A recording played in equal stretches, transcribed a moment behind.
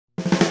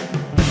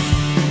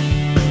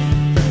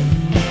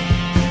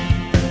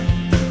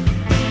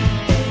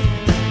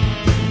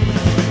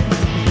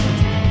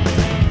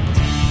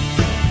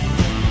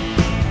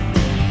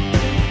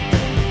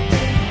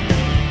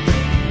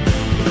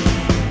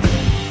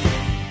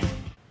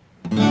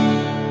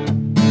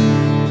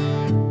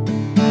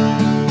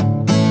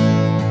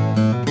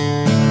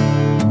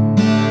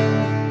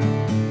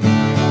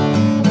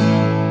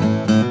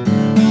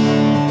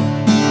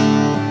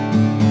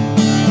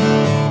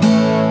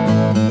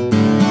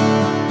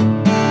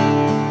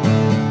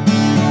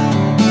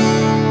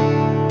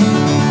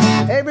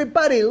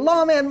everybody,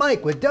 Lawman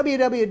Mike with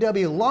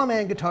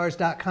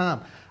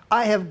www.lawmanguitars.com.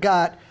 I have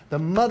got the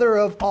mother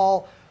of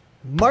all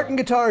Martin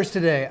Guitars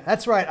today.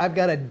 That's right, I've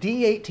got a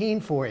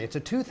D18 for you. It's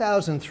a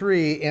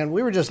 2003, and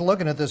we were just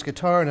looking at this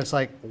guitar, and it's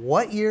like,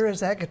 what year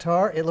is that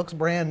guitar? It looks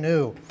brand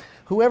new.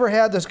 Whoever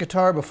had this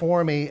guitar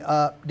before me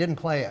didn't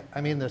play it. I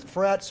mean, the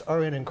frets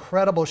are in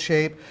incredible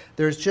shape.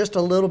 There's just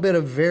a little bit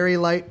of very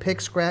light pick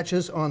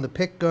scratches on the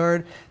pick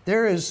guard.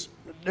 There's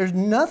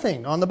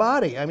nothing on the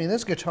body. I mean,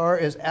 this guitar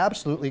is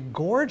absolutely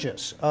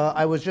gorgeous.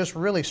 I was just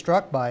really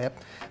struck by it.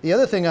 The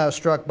other thing I was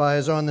struck by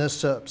is on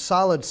this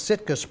solid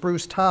Sitka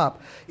spruce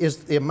top is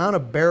the amount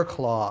of bear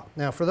claw.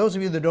 Now, for those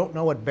of you that don't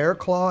know what bear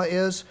claw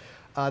is,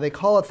 they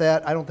call it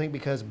that, I don't think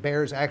because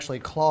bears actually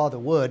claw the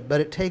wood, but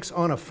it takes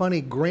on a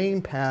funny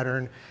grain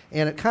pattern,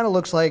 and it kind of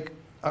looks like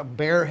a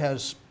bear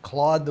has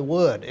clawed the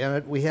wood.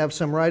 And we have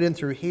some right in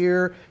through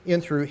here,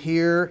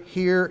 here.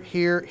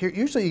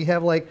 Usually you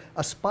have like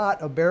a spot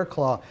of bear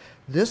claw.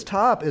 This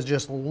top is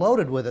just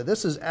loaded with it.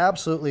 This is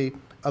absolutely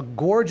a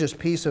gorgeous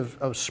piece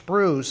of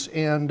spruce,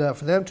 and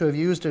for them to have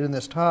used it in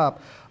this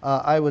top,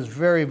 I was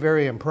very,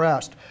 very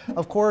impressed.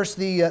 Of course,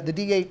 the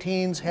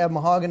D18s have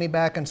mahogany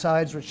back and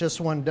sides, which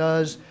this one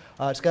does.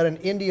 It's got an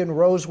Indian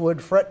rosewood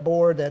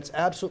fretboard that's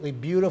absolutely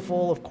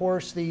beautiful. Of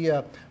course,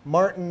 the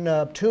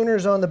Martin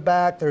tuners on the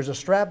back. There's a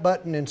strap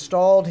button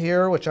installed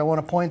here, which I want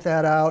to point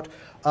that out.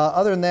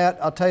 Other than that,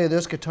 I'll tell you,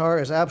 this guitar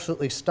is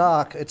absolutely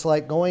stock. It's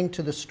like going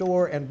to the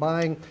store and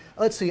buying,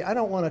 let's see, I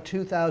don't want a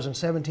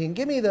 2017.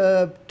 Give me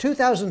the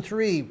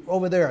 2003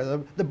 over there,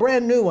 the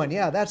brand new one.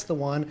 Yeah, that's the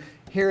one.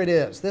 Here it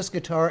is. This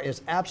guitar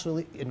is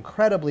absolutely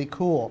incredibly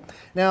cool.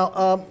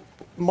 Now,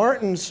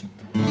 Martin's,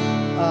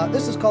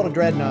 this is called a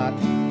Dreadnought.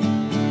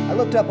 I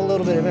looked up a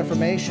little bit of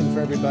information for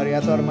everybody. I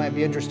thought it might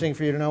be interesting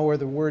for you to know where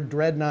the word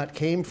Dreadnought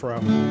came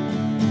from.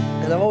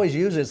 And I've always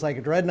used it. It's like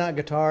a Dreadnought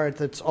guitar.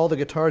 It's all the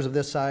guitars of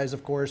this size,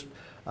 of course.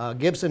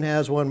 Gibson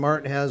has one,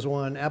 Martin has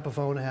one,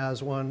 Epiphone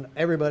has one,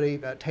 everybody,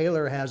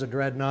 Taylor has a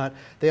Dreadnought.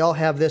 They all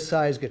have this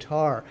size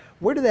guitar.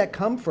 Where did that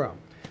come from?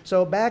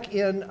 So back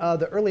in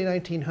the early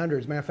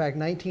 1900s, matter of fact,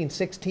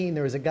 1916,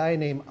 there was a guy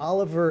named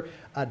Oliver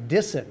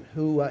Disson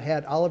who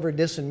had Oliver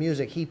Disson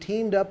Music. He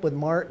teamed up with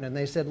Martin, and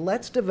they said,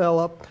 let's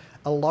develop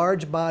a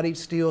large-bodied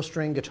steel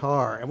string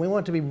guitar, and we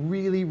want it to be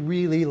really,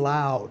 really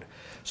loud.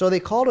 So they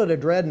called it a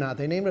Dreadnought.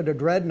 They named it a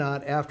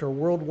Dreadnought after a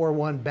World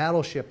War I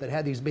battleship that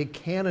had these big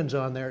cannons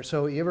on there.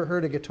 So you ever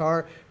heard a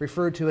guitar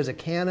referred to as a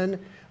cannon?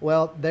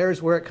 Well,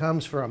 there's where it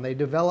comes from. They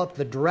developed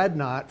the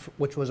Dreadnought,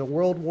 which was a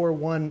World War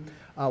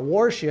I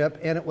warship,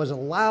 and it was as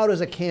loud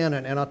as a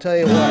cannon. And I'll tell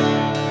you what,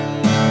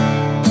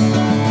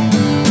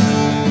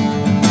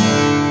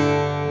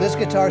 this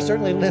guitar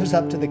certainly lives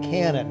up to the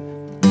cannon.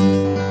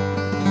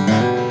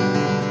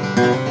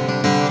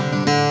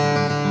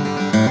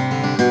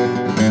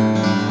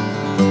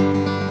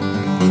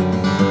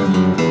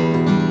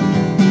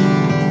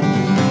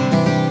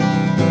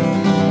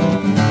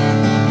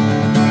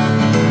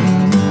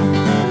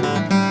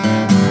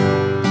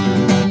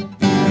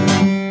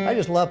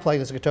 Love playing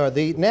this guitar.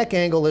 The neck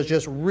angle is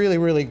just really,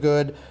 really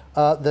good.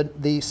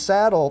 The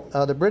saddle,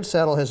 the bridge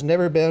saddle has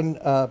never been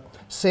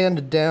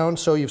sanded down,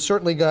 so you've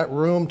certainly got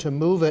room to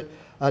move it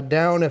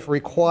down if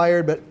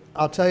required, but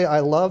I'll tell you, I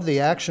love the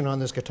action on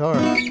this guitar.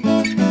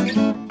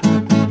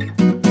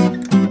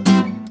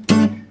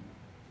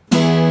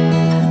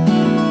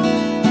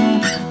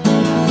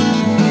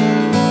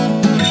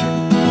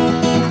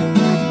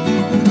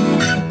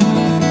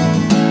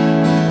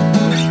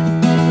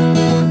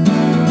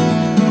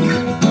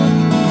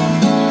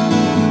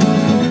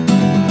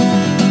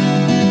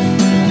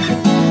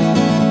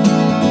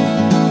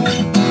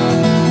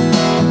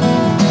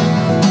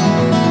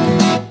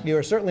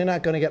 You're certainly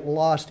not going to get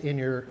lost in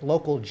your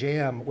local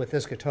jam with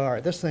this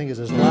guitar. This thing is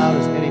as loud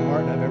as any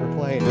Martin I've ever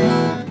played.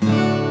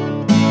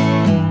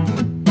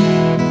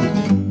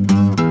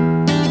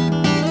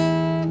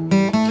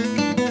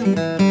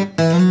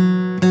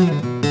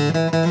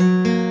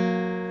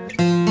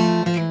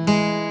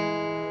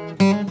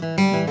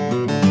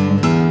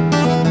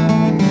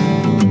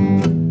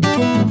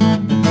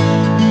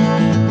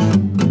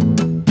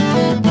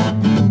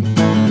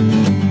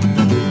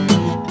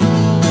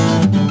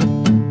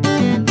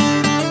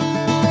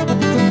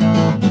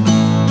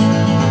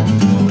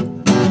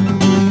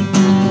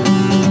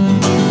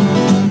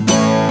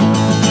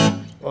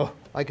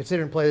 I could sit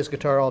here and play this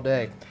guitar all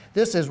day.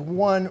 This is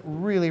one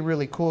really,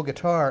 really cool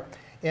guitar.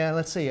 And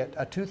let's see,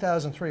 a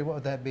 2003, what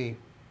would that be?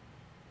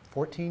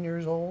 14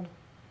 years old?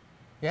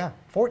 Yeah,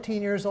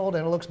 14 years old,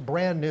 and it looks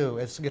brand new.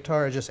 This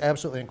guitar is just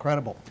absolutely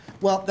incredible.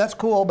 Well, that's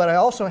cool, but I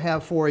also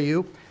have for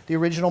you the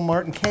original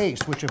Martin case,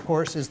 which of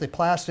course is the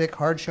plastic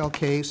hardshell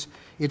case.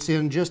 It's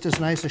in just as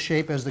nice a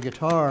shape as the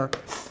guitar,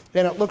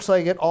 and it looks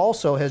like it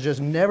also has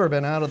just never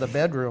been out of the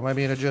bedroom. I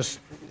mean,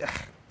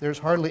 there's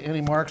hardly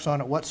any marks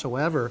on it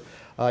whatsoever.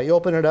 You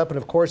open it up, and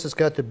of course it's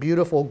got the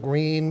beautiful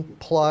green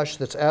plush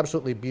that's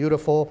absolutely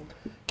beautiful.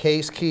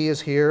 Case key is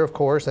here, of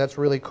course. That's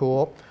really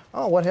cool.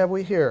 Oh, what have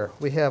we here?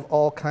 We have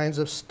all kinds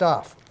of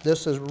stuff.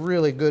 This is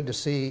really good to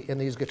see in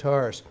these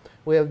guitars.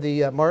 We have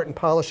the Martin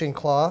polishing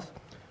cloth.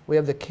 We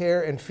have the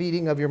care and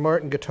feeding of your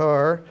Martin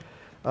guitar.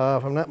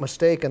 If I'm not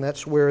mistaken,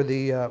 that's where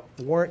the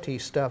warranty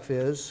stuff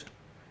is.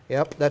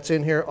 Yep, that's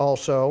in here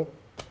also.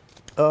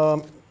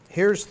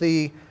 Here's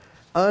the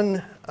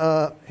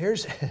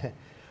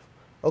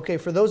okay,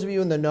 for those of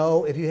you in the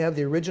know, if you have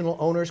the original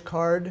owner's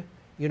card,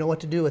 you know what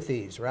to do with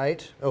these,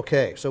 right?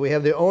 Okay, so we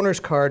have the owner's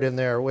card in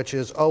there, which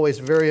is always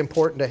very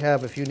important to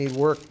have if you need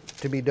work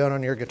to be done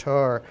on your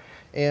guitar.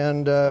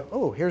 And,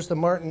 oh, here's the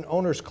Martin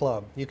Owners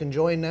Club. You can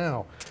join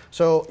now.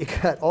 So you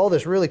got all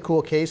this really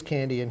cool case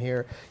candy in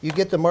here. You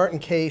get the Martin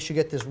case, you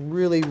get this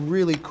really,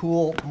 really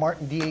cool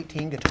Martin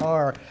D18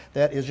 guitar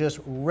that is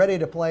just ready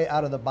to play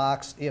out of the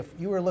box. If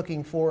you are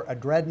looking for a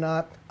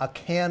Dreadnought, a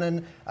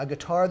Cannon, a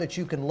guitar that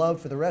you can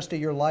love for the rest of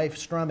your life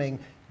strumming,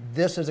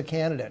 this is a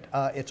candidate.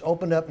 It's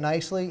opened up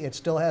nicely. It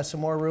still has some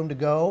more room to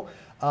go.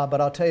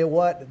 But I'll tell you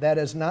what, that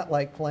is not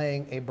like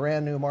playing a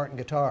brand new Martin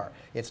guitar.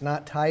 It's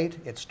not tight,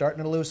 it's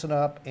starting to loosen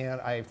up,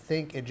 and I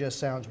think it just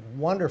sounds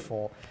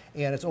wonderful,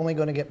 and it's only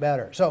going to get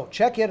better. So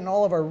check in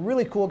all of our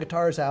really cool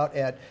guitars out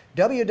at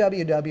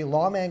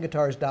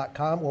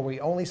www.lawmanguitars.com, where we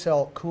only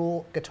sell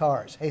cool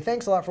guitars. Hey,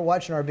 thanks a lot for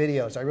watching our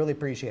videos. I really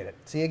appreciate it.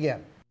 See you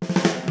again.